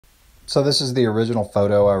So this is the original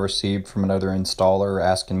photo I received from another installer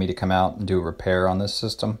asking me to come out and do a repair on this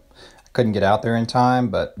system. I couldn't get out there in time,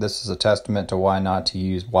 but this is a testament to why not to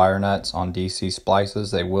use wire nuts on DC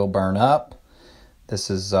splices. They will burn up. This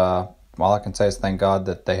is, all I can say is thank God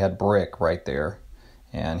that they had brick right there.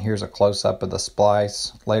 And here's a close-up of the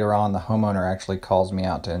splice. Later on, the homeowner actually calls me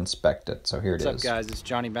out to inspect it, so here it is. What's up, guys? It's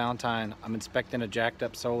Johnny Valentine. I'm inspecting a jacked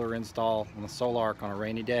up solar install on the Solark on a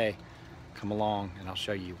rainy day. Come along and I'll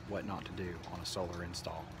show you what not to do on a solar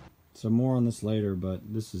install. So more on this later, but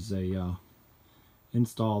this is a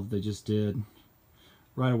install that they just did.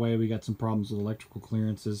 Right away we got some problems with electrical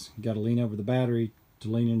clearances. You got to lean over the battery to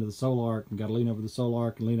lean into the Solark, and got to lean over the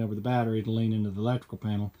Solark and lean over the battery to lean into the electrical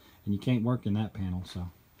panel, and you can't work in that panel. So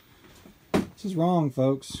this is wrong,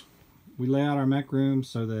 folks. We lay out our mech rooms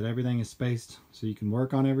so that everything is spaced so you can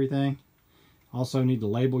work on everything. Also need to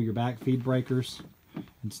label your back feed breakers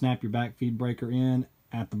and snap your back feed breaker in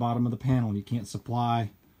at the bottom of the panel. You can't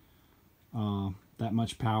supply that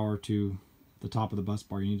much power to the top of the bus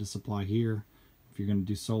bar. You need to supply here. If you're going to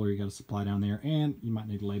do solar, you got to supply down there, and you might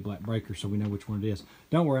need to label that breaker so we know which one it is.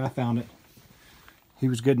 Don't worry, I found it. He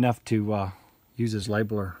was good enough to use his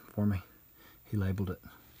labeler for me. He labeled it.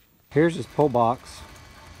 Here's his pull box.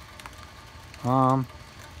 I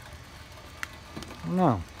don't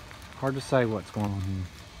know. Hard to say what's going on here.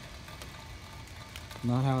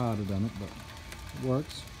 Not how I'd have done it, but it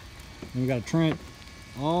works. And we got a Trent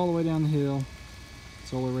all the way down the hill.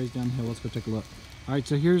 Solar arrays down the hill. Let's go take a look. Alright,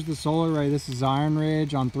 so here's the solar array. This is Iron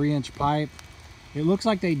Ridge on 3-inch pipe. It looks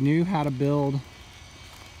like they knew how to build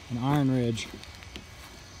an Iron Ridge.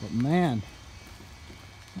 But man,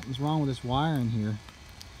 something's wrong with this wire in here.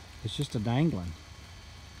 It's just a dangling.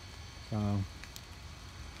 So,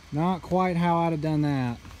 not quite how I'd have done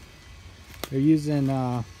that. They're using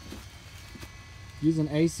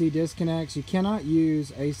AC disconnects. You cannot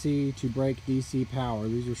use AC to break DC power.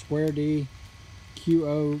 These are square D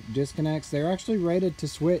QO disconnects. They're actually rated to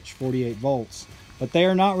switch 48 volts, but they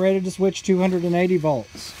are not rated to switch 280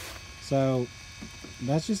 volts. So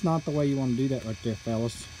that's just not the way you want to do that right there,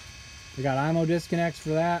 fellas. We got IMO disconnects for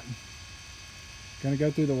that. Gonna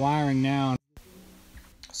go through the wiring now.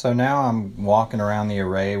 So now I'm walking around the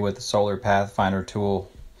array with the Solar Pathfinder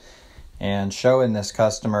tool and showing this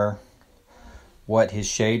customer what his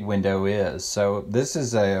shade window is. So this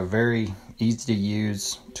is a very easy to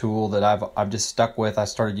use tool that I've just stuck with. I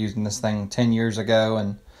started using this thing 10 years ago,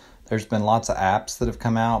 and there's been lots of apps that have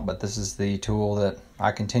come out, but this is the tool that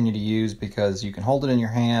I continue to use because you can hold it in your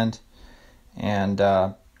hand and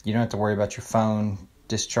you don't have to worry about your phone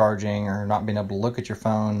discharging or not being able to look at your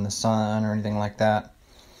phone in the sun or anything like that.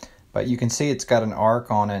 But you can see it's got an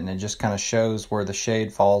arc on it, and it just kind of shows where the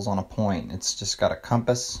shade falls on a point. It's just got a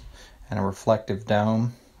compass and a reflective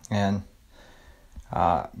dome. And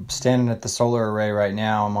standing at the solar array right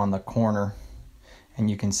now, I'm on the corner, and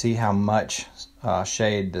you can see how much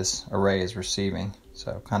shade this array is receiving.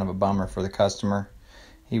 So kind of a bummer for the customer.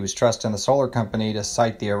 He was trusting the solar company to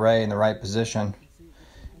site the array in the right position,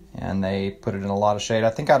 and they put it in a lot of shade.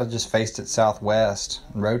 I think I'd have just faced it southwest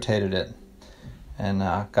and rotated it, and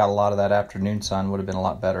got a lot of that afternoon sun. Would have been a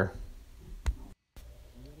lot better.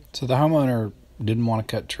 So the homeowner didn't want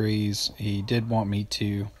to cut trees. He did want me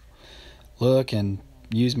to look and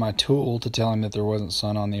use my tool to tell him that there wasn't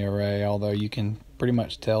sun on the array, although you can pretty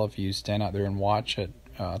much tell if you stand out there and watch it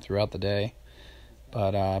throughout the day.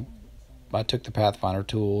 But I took the Pathfinder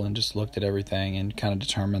tool and just looked at everything and kind of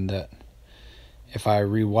determined that if I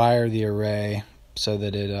rewire the array so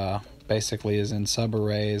that it basically is in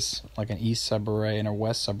subarrays, like an east subarray and a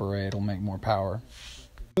west subarray, it'll make more power.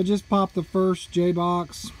 I just popped the first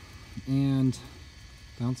J-box and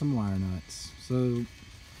found some wire nuts. So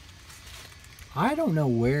I don't know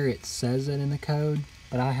where it says it in the code,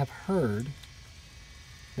 but I have heard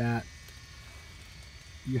that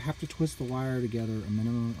you have to twist the wire together a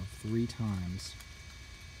minimum of 3 times.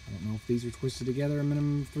 I don't know if these are twisted together a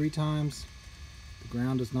minimum of 3 times. The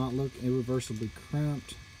ground does not look irreversibly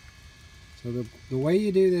crimped. So the way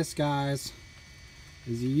you do this, guys,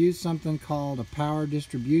 is you use something called a power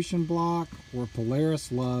distribution block or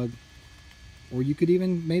Polaris lug, or you could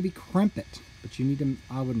even maybe crimp it, but you need to,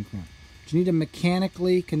 I wouldn't crimp. But you need to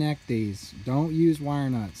mechanically connect these. Don't use wire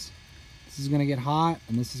nuts. This is going to get hot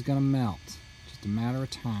and this is going to melt. Just a matter of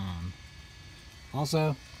time.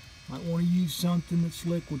 Also, might want to use something that's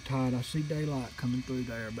liquid tight. I see daylight coming through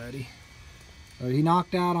there, buddy. So he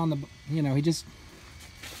knocked out on the, he just,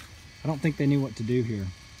 I don't think they knew what to do here.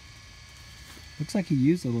 Looks like he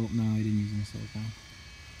used a little, no, he didn't use any silicone.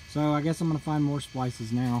 So I guess I'm going to find more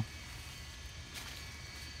splices now.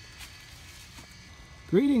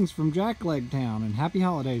 Greetings from Jackleg Town and happy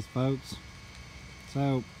holidays, folks.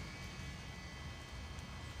 So,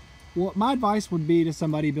 what my advice would be to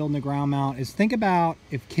somebody building a ground mount is think about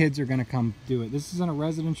if kids are going to come do it. This is in a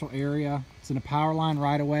residential area. It's in a power line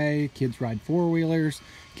right away. Kids ride four-wheelers.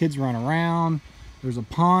 Kids run around. There's a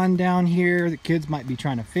pond down here that kids might be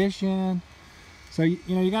trying to fish in. So, you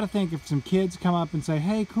know, you got to think if some kids come up and say,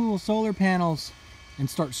 hey, cool, solar panels, and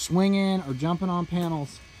start swinging or jumping on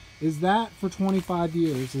panels, is that for 25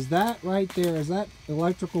 years? Is that right there, is that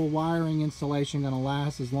electrical wiring installation going to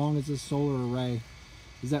last as long as this solar array?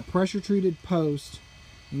 Is that pressure treated post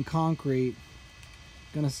in concrete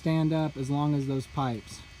going to stand up as long as those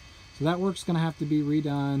pipes? So that work's going to have to be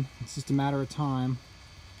redone. It's just a matter of time.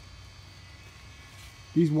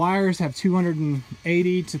 These wires have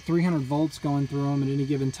 280 to 300 volts going through them at any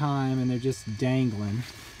given time, and they're just dangling.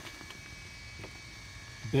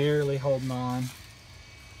 Barely holding on.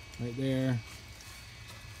 Right there.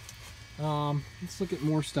 Let's look at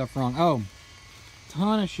more stuff wrong. Oh,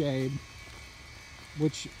 ton of shade,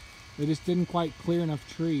 which they just didn't quite clear enough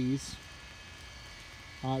trees.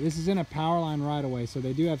 This is in a power line right away, so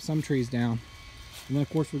they do have some trees down. And then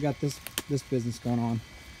of course we got this business going on.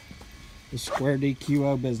 This square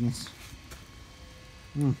DQO business.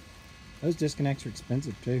 Those disconnects are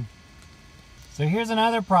expensive too. So here's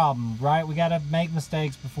another problem, right? We got to make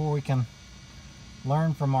mistakes before we can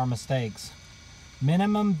learn from our mistakes.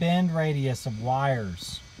 Minimum bend radius of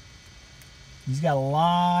wires. He's got a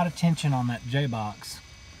lot of tension on that J-box.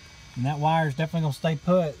 And that wire is definitely going to stay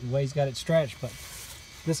put the way he's got it stretched. But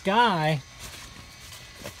this guy,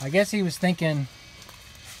 I guess he was thinking,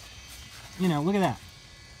 you know, look at that.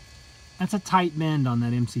 That's a tight bend on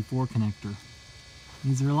that MC4 connector.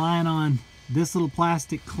 He's relying on this little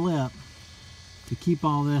plastic clip to keep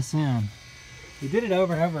all this in. He did it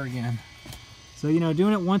over and over again. So, you know,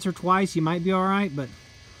 doing it once or twice, you might be all right, but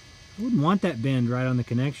I wouldn't want that bend right on the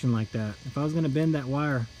connection like that. If I was going to bend that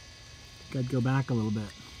wire, I think I'd go back a little bit.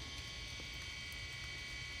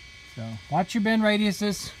 So, watch your bend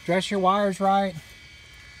radiuses, dress your wires right.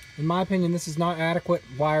 In my opinion, this is not adequate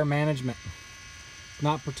wire management. It's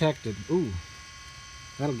not protected. Ooh,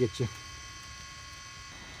 that'll get you.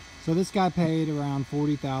 So this guy paid around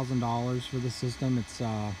 $40,000 for the system. It's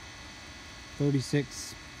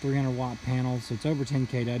 36 300 watt panels, so it's over 10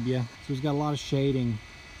 kW. So he's got a lot of shading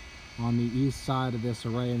on the east side of this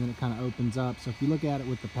array, and then it kind of opens up. So if you look at it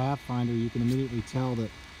with the Pathfinder, you can immediately tell that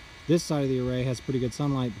this side of the array has pretty good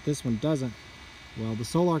sunlight, but this one doesn't. Well, the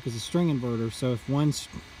Solarc is a string inverter, so if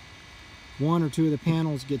one or two of the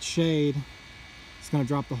panels get shade, it's going to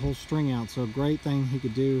drop the whole string out. So a great thing he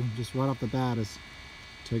could do just right off the bat is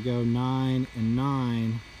to go 9 and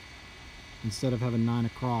 9 instead of having 9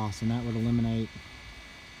 across, and that would eliminate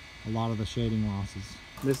a lot of the shading losses.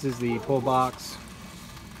 This is the pull box,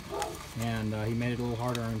 and he made it a little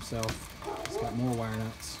harder on himself. It's got more wire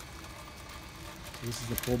nuts. This is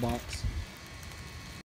the pull box.